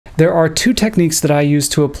There are two techniques that I use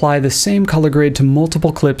to apply the same color grade to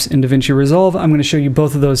multiple clips in DaVinci Resolve. I'm going to show you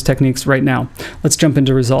both of those techniques right now. Let's jump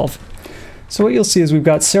into Resolve. So what you'll see is we've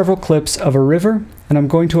got several clips of a river, and I'm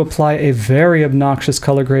going to apply a very obnoxious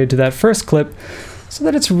color grade to that first clip so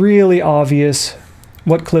that it's really obvious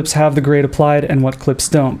what clips have the grade applied and what clips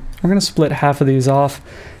don't. We're going to split half of these off,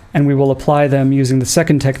 and we will apply them using the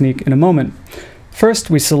second technique in a moment.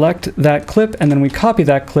 First, we select that clip, and then we copy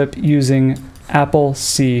that clip using Apple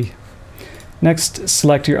C. Next,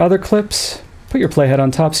 select your other clips, put your playhead on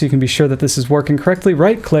top so you can be sure that this is working correctly.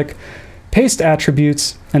 Right-click, paste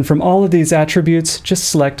attributes, and from all of these attributes, just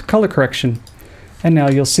select color correction. And now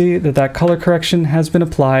you'll see that that color correction has been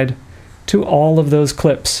applied to all of those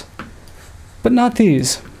clips. But not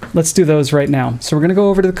these. Let's do those right now. So we're going to go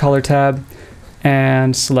over to the Color tab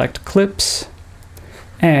and select Clips.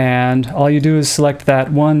 And all you do is select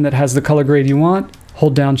that one that has the color grade you want,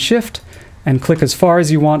 hold down Shift, and click as far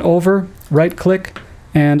as you want over, right-click,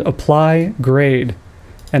 and Apply Grade.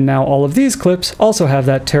 And now all of these clips also have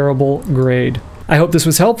that terrible grade. I hope this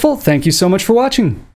was helpful. Thank you so much for watching.